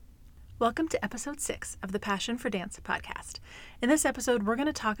Welcome to episode 6 of the Passion for Dance podcast. In this episode, we're going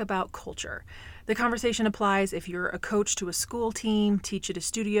to talk about culture. The conversation applies if you're a coach to a school team, teach at a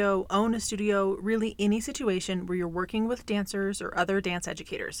studio, own a studio, really any situation where you're working with dancers or other dance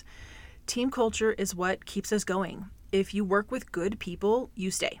educators. Team culture is what keeps us going. If you work with good people,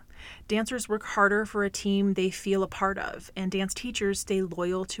 you stay. Dancers work harder for a team they feel a part of, and dance teachers stay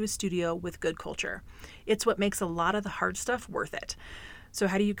loyal to a studio with good culture. It's what makes a lot of the hard stuff worth it. So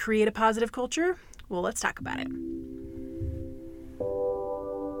how do you create a positive culture? Well, let's talk about it.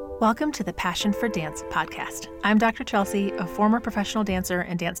 Welcome to the Passion for Dance podcast. I'm Dr. Chelsea, a former professional dancer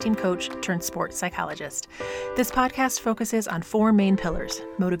and dance team coach turned sports psychologist. This podcast focuses on 4 main pillars: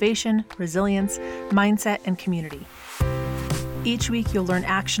 motivation, resilience, mindset, and community. Each week, you'll learn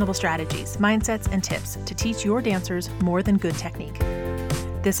actionable strategies, mindsets, and tips to teach your dancers more than good technique.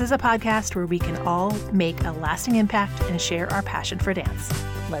 This is a podcast where we can all make a lasting impact and share our passion for dance.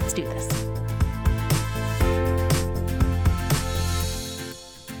 Let's do this.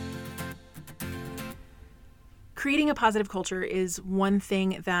 Creating a positive culture is one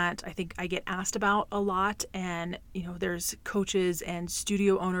thing that I think I get asked about a lot. And, there's coaches and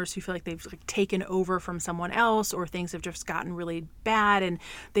studio owners who feel like they've taken over from someone else, or things have just gotten really bad and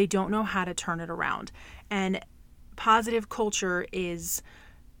they don't know how to turn it around. And positive culture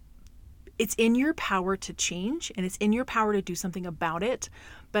it's in your power to change, and it's in your power to do something about it.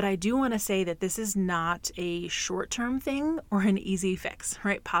 But I do want to say that this is not a short-term thing or an easy fix,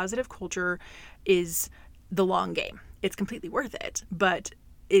 right? Positive culture is the long game. It's completely worth it, but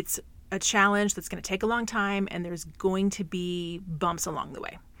it's a challenge that's going to take a long time, and there's going to be bumps along the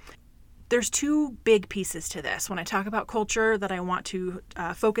way. There's 2 big pieces to this when I talk about culture that I want to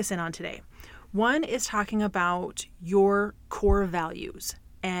focus in on today. One is talking about your core values,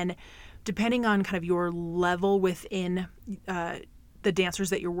 and depending on kind of your level within the dancers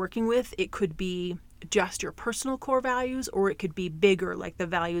that you're working with, it could be just your personal core values, or it could be bigger, like the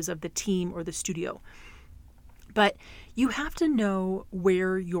values of the team or the studio. But you have to know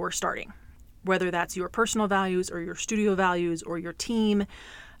where you're starting, whether that's your personal values or your studio values or your team.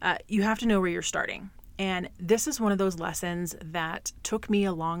 You have to know where you're starting. And this is one of those lessons that took me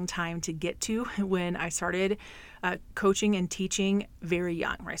a long time to get to when I started coaching and teaching very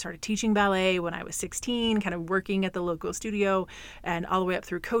young. Right? I started teaching ballet when I was 16, kind of working at the local studio, and all the way up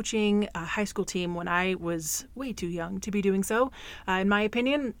through coaching a high school team when I was way too young to be doing so, in my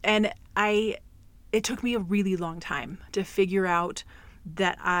opinion. And it took me a really long time to figure out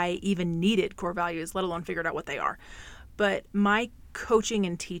that I even needed core values, let alone figured out what they are. But my coaching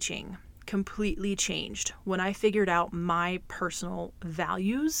and teaching completely changed when I figured out my personal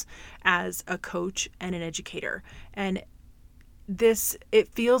values as a coach and an educator. And it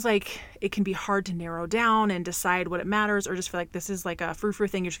feels like it can be hard to narrow down and decide what it matters, or just feel like this is like a frou-frou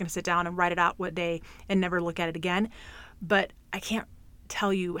thing. You're just going to sit down and write it out one day and never look at it again. But I can't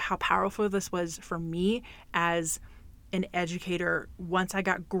tell you how powerful this was for me as an educator once I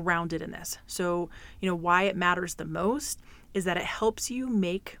got grounded in this. So, why it matters the most is that it helps you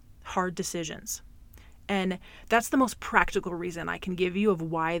make hard decisions. And that's the most practical reason I can give you of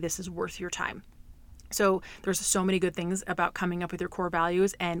why this is worth your time. So there's so many good things about coming up with your core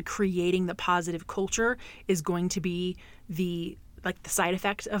values, and creating the positive culture is going to be the side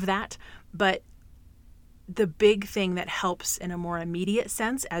effect of that. But the big thing that helps in a more immediate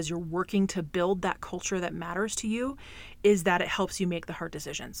sense as you're working to build that culture that matters to you is that it helps you make the hard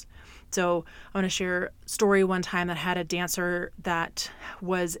decisions. So I want to share a story one time that had a dancer that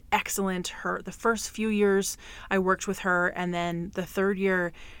was excellent. The first few years I worked with her, and then the 3rd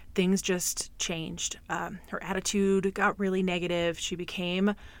year, things just changed. Her attitude got really negative. She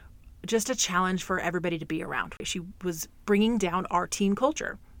became just a challenge for everybody to be around. She was bringing down our team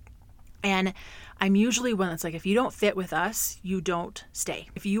culture. And I'm usually one that's like, if you don't fit with us, you don't stay.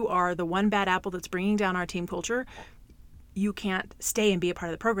 If you are the one bad apple that's bringing down our team culture, you can't stay and be a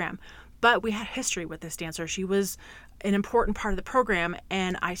part of the program. But we had history with this dancer. She was an important part of the program,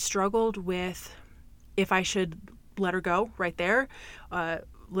 and I struggled with if I should let her go right there,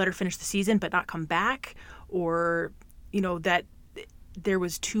 let her finish the season but not come back, or, that there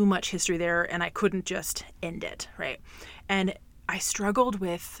was too much history there and I couldn't just end it, right? And I struggled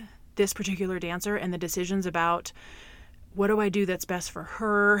with this particular dancer and the decisions about what do I do that's best for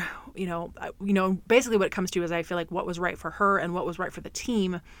her? Basically what it comes to is I feel like what was right for her and what was right for the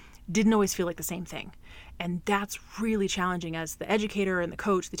team didn't always feel like the same thing. And that's really challenging as the educator and the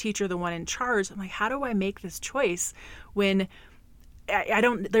coach, the teacher, the one in charge. I'm like, how do I make this choice when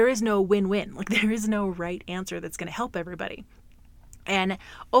there is no win-win? There is no right answer that's going to help everybody. And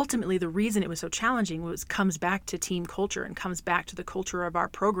ultimately, the reason it was so challenging comes back to team culture and comes back to the culture of our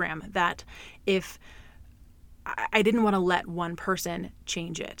program, that if I didn't want to let one person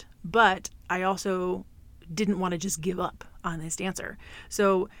change it, but I also didn't want to just give up on this dancer.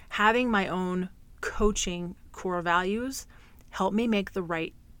 So having my own coaching core values helped me make the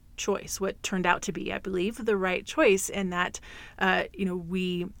right choice, what turned out to be, I believe, the right choice. And that,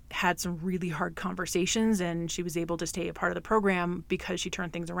 we had some really hard conversations, and she was able to stay a part of the program because she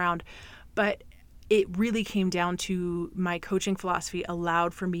turned things around. But it really came down to my coaching philosophy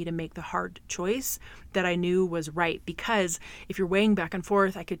allowed for me to make the hard choice that I knew was right. Because if you're weighing back and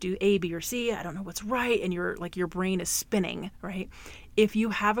forth, I could do A, B, or C, I don't know what's right, and your brain is spinning, right? If you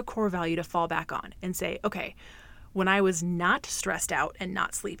have a core value to fall back on and say, okay, when I was not stressed out and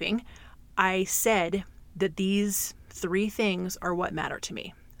not sleeping, I said that these 3 things are what matter to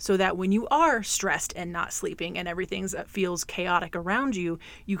me. So that when you are stressed and not sleeping and everything that feels chaotic around you,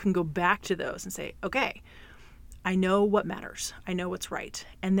 you can go back to those and say, okay, I know what matters. I know what's right.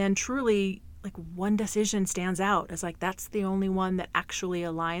 And then truly, like, one decision stands out as like, that's the only one that actually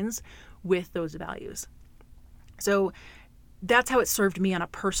aligns with those values. So that's how it served me on a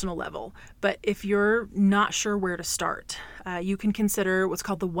personal level. But if you're not sure where to start, you can consider what's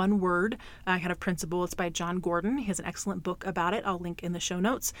called the one word kind of principle. It's by John Gordon. He has an excellent book about it. I'll link in the show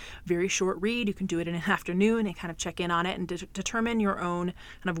notes. Very short read. You can do it in an afternoon and kind of check in on it and determine your own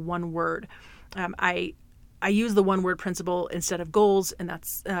kind of one word. I use the one word principle instead of goals, and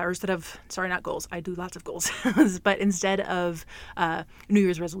not goals. I do lots of goals, but instead of New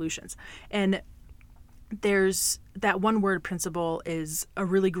Year's resolutions. And there's that one word principle is a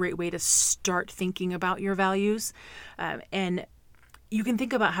really great way to start thinking about your values. And you can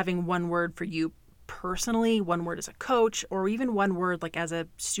think about having one word for you personally, one word as a coach, or even one word like as a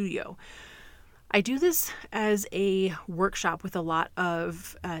studio. I do this as a workshop with a lot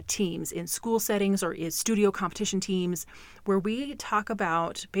of teams in school settings or is studio competition teams, where we talk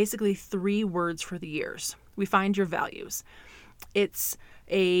about basically 3 words for the years. We find your values. It's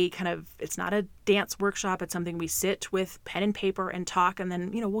not a dance workshop. It's something we sit with pen and paper and talk, and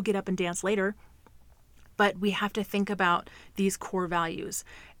then, we'll get up and dance later. But we have to think about these core values.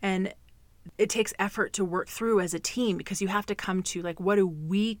 And it takes effort to work through as a team, because you have to come to, like, what do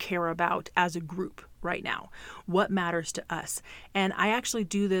we care about as a group right now? What matters to us? And I actually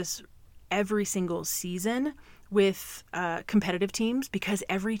do this every single season with competitive teams, because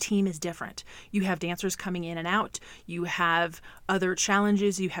every team is different. You have dancers coming in and out. You have other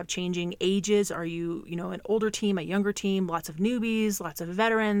challenges. You have changing ages. Are you, an older team, a younger team, lots of newbies, lots of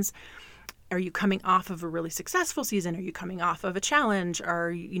veterans? Are you coming off of a really successful season? Are you coming off of a challenge?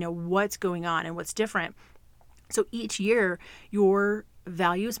 Are what's going on and what's different? So each year, your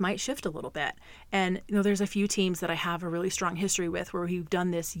values might shift a little bit. And, there's a few teams that I have a really strong history with where we've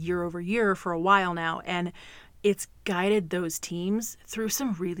done this year over year for a while now. And it's guided those teams through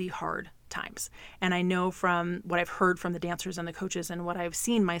some really hard times. And I know from what I've heard from the dancers and the coaches and what I've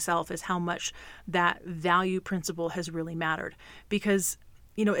seen myself is how much that value principle has really mattered. Because,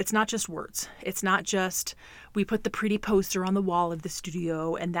 it's not just words. It's not just we put the pretty poster on the wall of the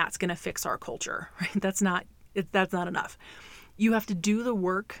studio and that's going to fix our culture, right? That's not enough. You have to do the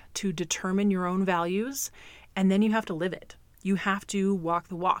work to determine your own values, and then you have to live it. You have to walk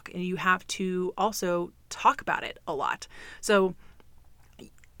the walk, and you have to also talk about it a lot. So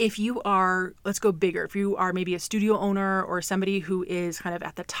if you are, let's go bigger, if you are maybe a studio owner or somebody who is kind of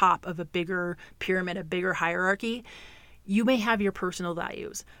at the top of a bigger pyramid, a bigger hierarchy, you may have your personal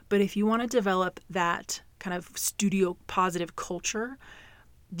values. But if you want to develop that kind of studio positive culture,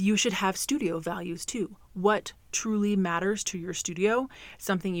 you should have studio values too. What truly matters to your studio,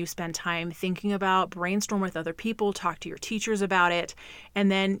 something you spend time thinking about, brainstorm with other people, talk to your teachers about it.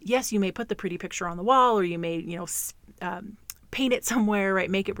 And then, yes, you may put the pretty picture on the wall, or you may, paint it somewhere, right?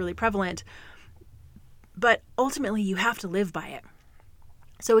 Make it really prevalent. But ultimately, you have to live by it.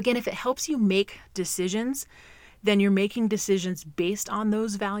 So again, if it helps you make decisions, then you're making decisions based on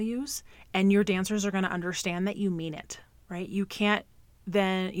those values, and your dancers are going to understand that you mean it, right? You can't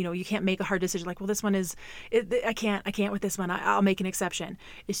you can't make a hard decision like, well, this one I can't with this one. I'll make an exception.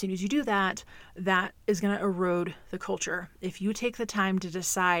 As soon as you do that, that is going to erode the culture. If you take the time to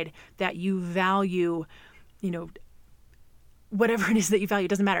decide that you value, whatever it is that you value, it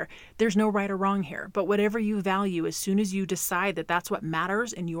doesn't matter. There's no right or wrong here, but whatever you value, as soon as you decide that that's what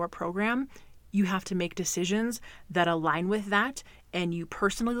matters in your program, you have to make decisions that align with that, and you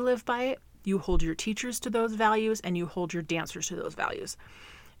personally live by it. You hold your teachers to those values, and you hold your dancers to those values.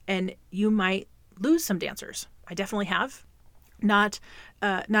 And you might lose some dancers. I definitely have. Not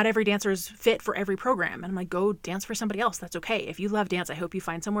every dancer is fit for every program. And I'm like, go dance for somebody else. That's okay. If you love dance, I hope you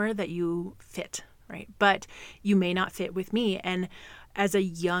find somewhere that you fit, right? But you may not fit with me. And as a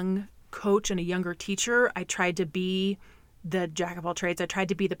young coach and a younger teacher, I tried to be the jack of all trades. I tried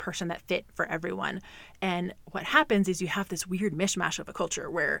to be the person that fit for everyone. And what happens is you have this weird mishmash of a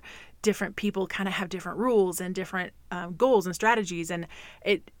culture where different people kind of have different rules and different goals and strategies. And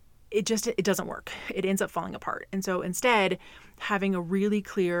it doesn't work. It ends up falling apart. And so instead, having a really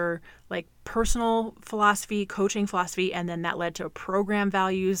clear, like, personal philosophy, coaching philosophy, and then that led to program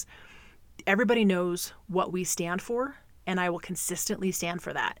values. Everybody knows what we stand for, and I will consistently stand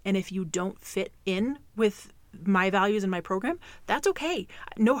for that. And if you don't fit in with my values and my program, that's okay.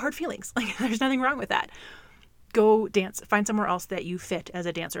 No hard feelings. Like, there's nothing wrong with that. Go dance. Find somewhere else that you fit as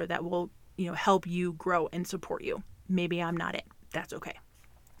a dancer that will, help you grow and support you. Maybe I'm not it. That's okay.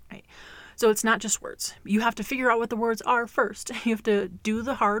 Right. So it's not just words. You have to figure out what the words are first. You have to do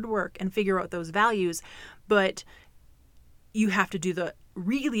the hard work and figure out those values, but you have to do the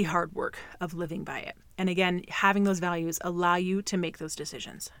really hard work of living by it. And again, having those values allow you to make those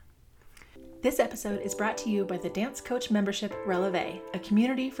decisions. This episode is brought to you by the Dance Coach Membership Releve, a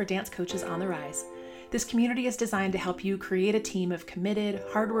community for dance coaches on the rise. This community is designed to help you create a team of committed,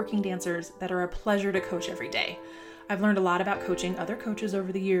 hardworking dancers that are a pleasure to coach every day. I've learned a lot about coaching other coaches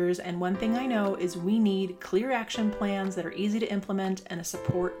over the years, and one thing I know is we need clear action plans that are easy to implement and a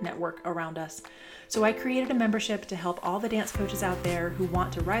support network around us. So I created a membership to help all the dance coaches out there who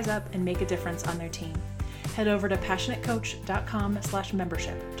want to rise up and make a difference on their team. Head over to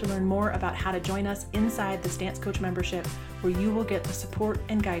passionatecoach.com/membership to learn more about how to join us inside this Dance Coach membership, where you will get the support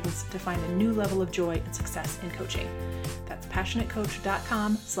and guidance to find a new level of joy and success in coaching. That's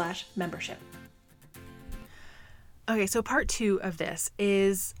passionatecoach.com/membership. Okay, so part 2 of this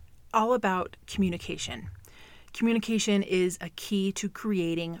is all about communication. Communication is a key to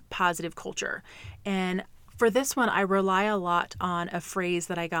creating positive culture. And for this one, I rely a lot on a phrase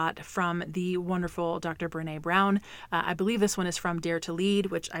that I got from the wonderful Dr. Brené Brown. I believe this one is from Dare to Lead,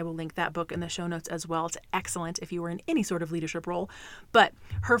 which I will link that book in the show notes as well. It's excellent if you were in any sort of leadership role. But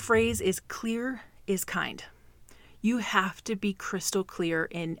her phrase is clear is kind. You have to be crystal clear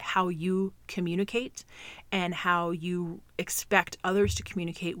in how you communicate and how you expect others to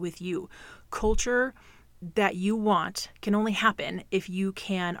communicate with you. Culture that you want can only happen if you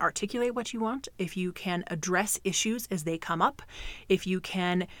can articulate what you want, if you can address issues as they come up, if you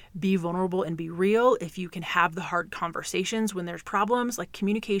can be vulnerable and be real, if you can have the hard conversations when there's problems. Like,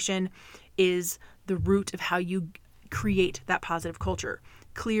 communication is the root of how you create that positive culture.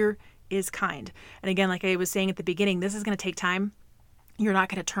 Clear is kind. And again, like I was saying at the beginning, this is going to take time. You're not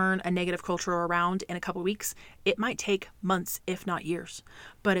going to turn a negative culture around in a couple weeks. It might take months, if not years,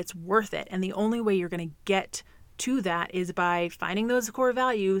 but it's worth it. And the only way you're going to get to that is by finding those core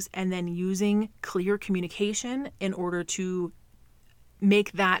values and then using clear communication in order to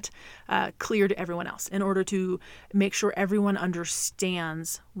make that clear to everyone else, in order to make sure everyone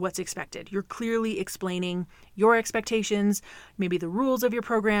understands what's expected. You're clearly explaining your expectations, maybe the rules of your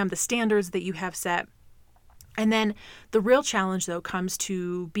program, the standards that you have set. And then the real challenge, though, comes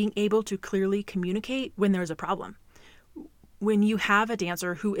to being able to clearly communicate when there's a problem. When you have a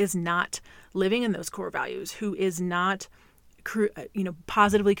dancer who is not living in those core values, who is not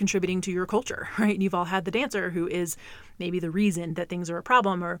positively contributing to your culture, right? And you've all had the dancer who is maybe the reason that things are a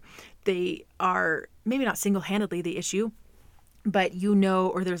problem, or they are maybe not single-handedly the issue, but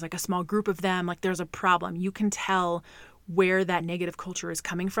or there's like a small group of them, like there's a problem. You can tell where that negative culture is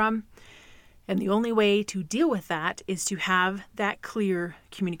coming from. And the only way to deal with that is to have that clear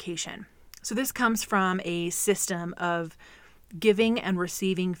communication. So this comes from a system of giving and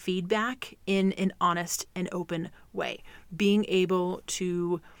receiving feedback in an honest and open way. Being able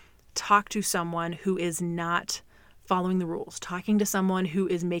to talk to someone who is not following the rules, talking to someone who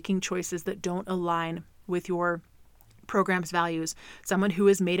is making choices that don't align with your program's values, someone who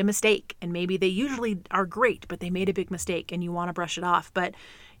has made a mistake, and maybe they usually are great, but they made a big mistake and you want to brush it off. But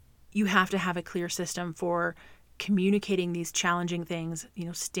you have to have a clear system for communicating these challenging things,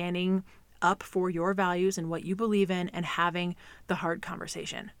 standing up for your values and what you believe in and having the hard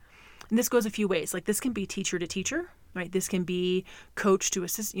conversation. And this goes a few ways. Like, this can be teacher to teacher, right? This can be coach to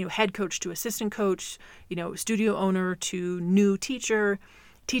head coach to assistant coach, studio owner to new teacher,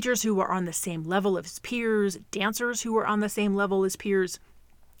 teachers who are on the same level as peers, dancers who are on the same level as peers,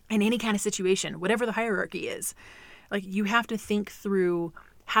 in any kind of situation, whatever the hierarchy is. Like, you have to think through,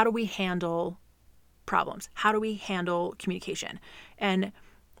 how do we handle problems? How do we handle communication? And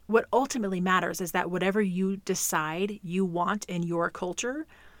what ultimately matters is that whatever you decide you want in your culture,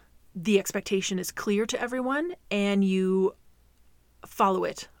 the expectation is clear to everyone, and you follow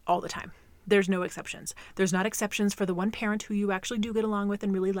it all the time. There's no exceptions. There's not exceptions for the one parent who you actually do get along with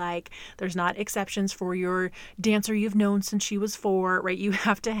and really like. There's not exceptions for your dancer you've known since she was 4, right? You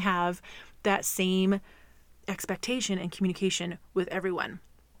have to have that same expectation and communication with everyone.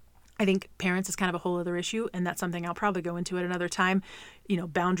 I think parents is kind of a whole other issue, and that's something I'll probably go into at another time.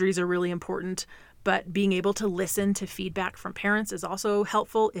 Boundaries are really important, but being able to listen to feedback from parents is also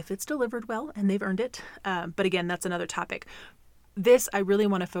helpful if it's delivered well and they've earned it. But again, that's another topic. This, I really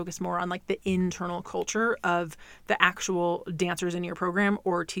want to focus more on like the internal culture of the actual dancers in your program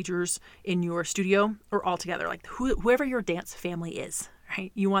or teachers in your studio or all together, like whoever your dance family is,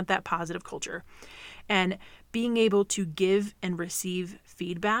 right? You want that positive culture. And being able to give and receive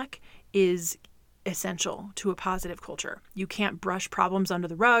feedback is essential to a positive culture. You can't brush problems under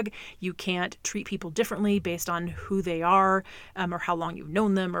the rug. You can't treat people differently based on who they are, or how long you've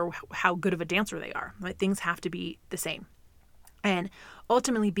known them, or how good of a dancer they are. Right? Things have to be the same. And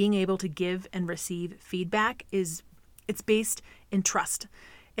ultimately, being able to give and receive feedback it's based in trust.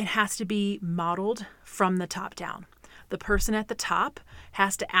 It has to be modeled from the top down. The person at the top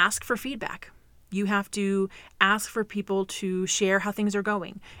has to ask for feedback. You have to ask for people to share how things are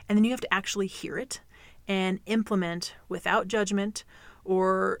going. And then you have to actually hear it and implement without judgment,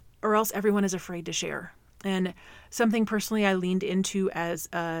 or else everyone is afraid to share. And something personally I leaned into as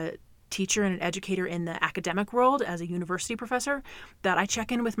a teacher and an educator in the academic world, as a university professor, that I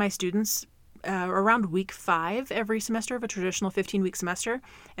check in with my students around week 5 every semester of a traditional 15-week semester,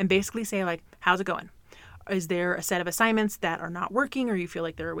 and basically say, like, how's it going? Is there a set of assignments that are not working, or you feel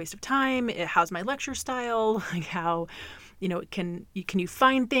like they're a waste of time? How's my lecture style? Like, how, can you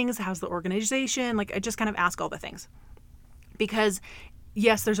find things? How's the organization? Like, I just kind of ask all the things. Because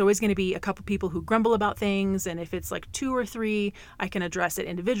yes, there's always going to be a couple people who grumble about things, and if it's like 2 or 3, I can address it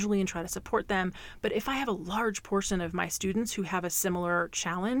individually and try to support them. But if I have a large portion of my students who have a similar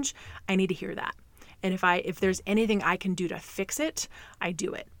challenge, I need to hear that. And if there's anything I can do to fix it, I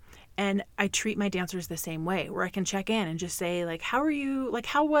do it. And I treat my dancers the same way, where I can check in and just say, like, how are you? Like,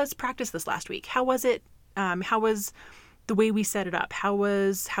 how was practice this last week? How was it? How was the way we set it up? How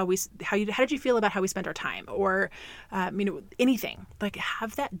did you feel about how we spent our time? Or, anything. Like,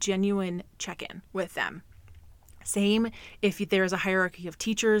 have that genuine check-in with them. Same if there's a hierarchy of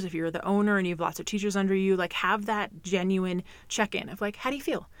teachers, if you're the owner and you have lots of teachers under you, like, have that genuine check-in of, like, how do you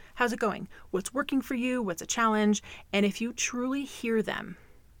feel? How's it going? What's working for you? What's a challenge? And if you truly hear them,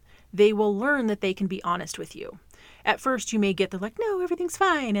 they will learn that they can be honest with you. At first, you may get the like, no, everything's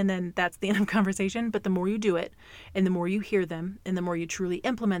fine. And then that's the end of conversation. But the more you do it, and the more you hear them, and the more you truly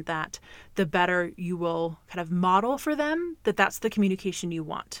implement that, the better you will kind of model for them that that's the communication you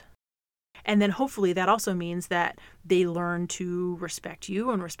want. And then hopefully that also means that they learn to respect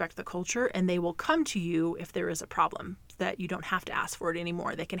you and respect the culture, and they will come to you if there is a problem, that you don't have to ask for it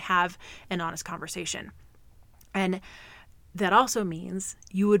anymore. They can have an honest conversation. And that also means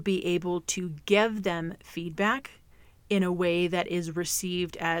you would be able to give them feedback in a way that is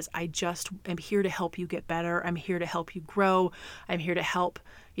received as, I just am here to help you get better. I'm here to help you grow. I'm here to help,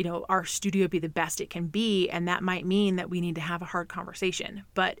 our studio be the best it can be. And that might mean that we need to have a hard conversation,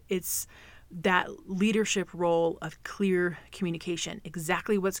 but it's that leadership role of clear communication,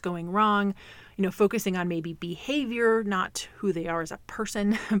 exactly what's going wrong, focusing on maybe behavior, not who they are as a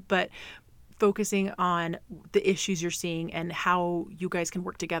person, but focusing on the issues you're seeing and how you guys can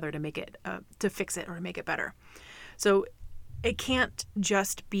work together to make it, to fix it or to make it better. So it can't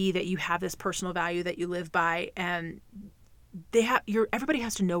just be that you have this personal value that you live by, and everybody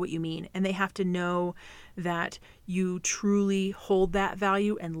has to know what you mean, and they have to know that you truly hold that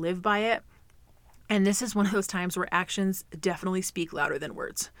value and live by it. And this is one of those times where actions definitely speak louder than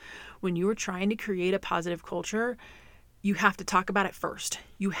words. When you are trying to create a positive culture, you have to talk about it first.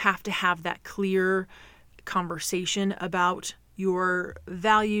 You have to have that clear conversation about your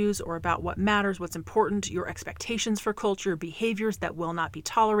values or about what matters, what's important, your expectations for culture, behaviors that will not be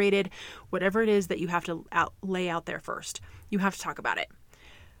tolerated, whatever it is that you have to lay out there first. You have to talk about it.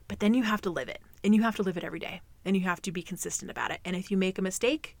 But then you have to live it, and you have to live it every day, and you have to be consistent about it. And if you make a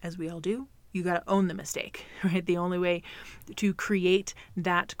mistake, as we all do, you got to own the mistake, right? The only way to create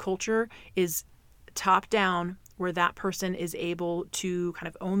that culture is top down, where that person is able to kind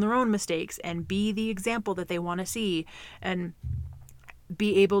of own their own mistakes and be the example that they want to see, and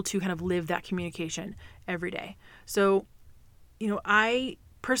be able to kind of live that communication every day. So, I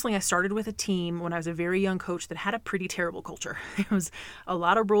started with a team when I was a very young coach that had a pretty terrible culture. It was a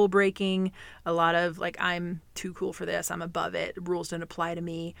lot of rule breaking, a lot of like, I'm too cool for this, I'm above it, rules don't apply to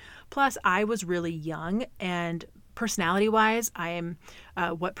me. Plus, I was really young, and Personality-wise, I am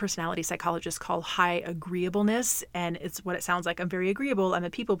what personality psychologists call high agreeableness, and it's what it sounds like. I'm very agreeable. I'm a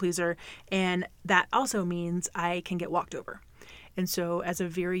people pleaser, and that also means I can get walked over. And so as a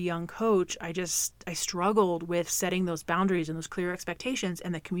very young coach, I struggled with setting those boundaries and those clear expectations,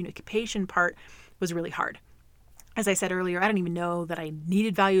 and the communication part was really hard. As I said earlier, I didn't even know that I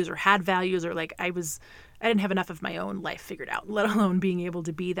needed values or had values, or I didn't have enough of my own life figured out, let alone being able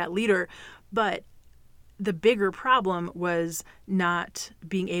to be that leader. But the bigger problem was not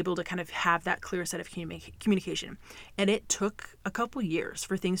being able to kind of have that clear set of communication. And it took a couple years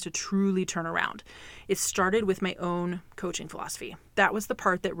for things to truly turn around. It started with my own coaching philosophy. That was the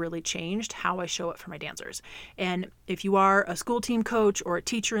part that really changed how I show up for my dancers. And if you are a school team coach or a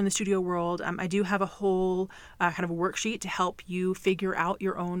teacher in the studio world, I do have a whole kind of a worksheet to help you figure out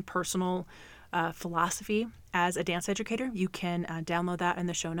your own personal philosophy as a dance educator. You can download that in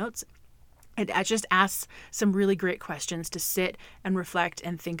the show notes. I just asked some really great questions to sit and reflect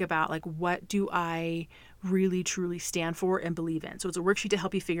and think about, what do I really truly stand for and believe in? So it's a worksheet to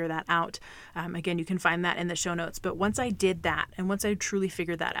help you figure that out. Again, you can find that in the show notes. But once I did that, and once I truly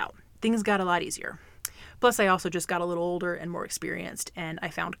figured that out, things got a lot easier. Plus, I also just got a little older and more experienced, and I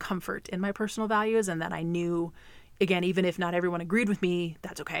found comfort in my personal values, and that I knew, again, even if not everyone agreed with me,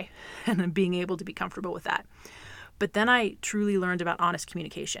 that's okay. And being able to be comfortable with that. But then I truly learned about honest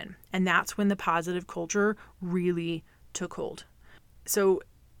communication, and that's when the positive culture really took hold. So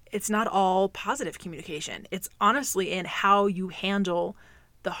it's not all positive communication. It's honestly in how you handle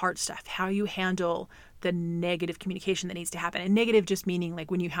the hard stuff, how you handle the negative communication that needs to happen. And negative just meaning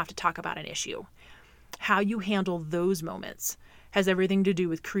when you have to talk about an issue. How you handle those moments has everything to do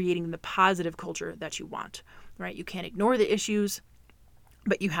with creating the positive culture that you want, right? You can't ignore the issues,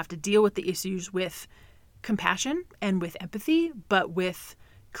 but you have to deal with the issues with compassion and with empathy, but with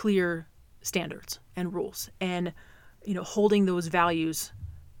clear standards and rules, and holding those values,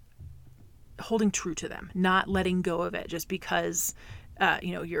 holding true to them, not letting go of it just because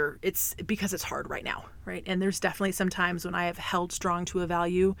it's because it's hard right now, right? And there's definitely some times when I have held strong to a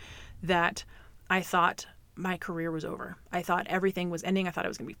value that I thought my career was over. I thought everything was ending. I thought I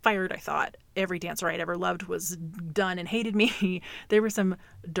was going to be fired. I thought every dancer I'd ever loved was done and hated me. There were some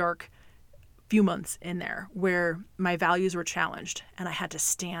dark few months in there where my values were challenged and I had to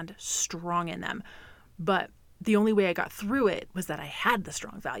stand strong in them. But the only way I got through it was that I had the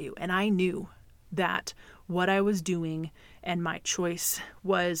strong value, and I knew that what I was doing and my choice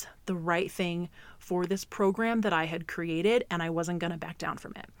was the right thing for this program that I had created, and I wasn't going to back down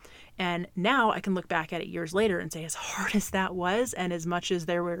from it. And now I can look back at it years later and say, as hard as that was, and as much as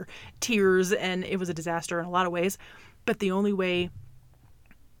there were tears and it was a disaster in a lot of ways, but the only way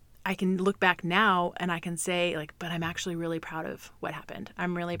I can look back now and I can say, but I'm actually really proud of what happened.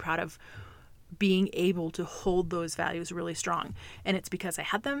 I'm really proud of being able to hold those values really strong. And it's because I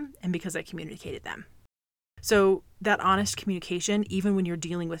had them and because I communicated them. So that honest communication, even when you're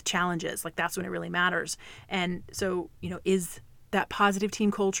dealing with challenges, that's when it really matters. And so, is that positive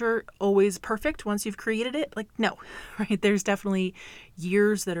team culture always perfect once you've created it? No, right? There's definitely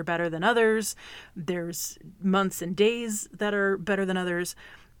years that are better than others. There's months and days that are better than others.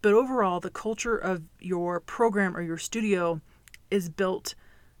 But overall, the culture of your program or your studio is built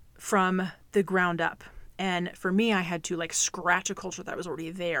from the ground up. And for me, I had to scratch a culture that was already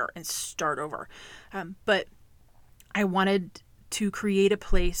there and start over. But I wanted to create a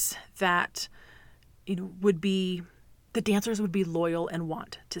place that, would be, the dancers would be loyal and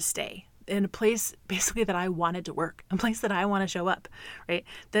want to stay. In a place basically that I wanted to work, a place that I want to show up, right?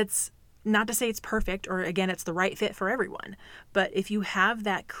 That's not to say it's perfect or, again, it's the right fit for everyone. But if you have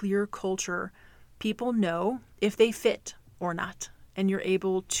that clear culture, people know if they fit or not. And you're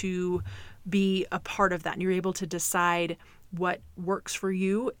able to be a part of that. And you're able to decide what works for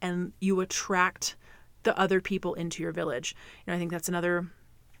you, and you attract the other people into your village. I think that's another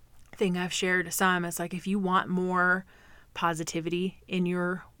thing I've shared some. It's if you want more positivity in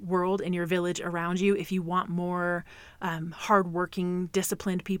your world, in your village around you, if you want more hardworking,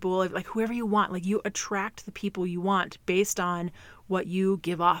 disciplined people, whoever you want, you attract the people you want based on what you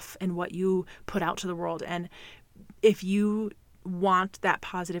give off and what you put out to the world. And if you want that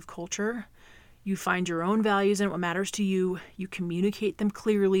positive culture, you find your own values and what matters to you, you communicate them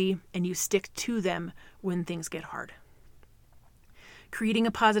clearly, and you stick to them when things get hard. Creating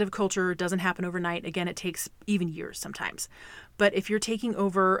a positive culture doesn't happen overnight. Again, it takes even years sometimes. But if you're taking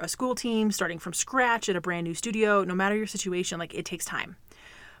over a school team, starting from scratch at a brand new studio, no matter your situation, it takes time.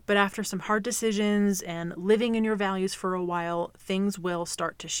 But after some hard decisions and living in your values for a while, things will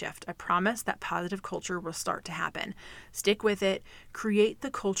start to shift. I promise that positive culture will start to happen. Stick with it. Create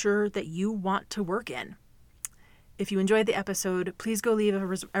the culture that you want to work in. If you enjoyed the episode, please go leave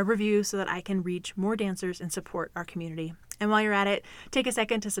a review so that I can reach more dancers and support our community. And while you're at it, take a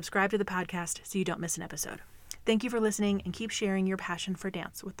second to subscribe to the podcast so you don't miss an episode. Thank you for listening, and keep sharing your passion for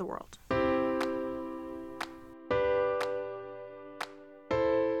dance with the world.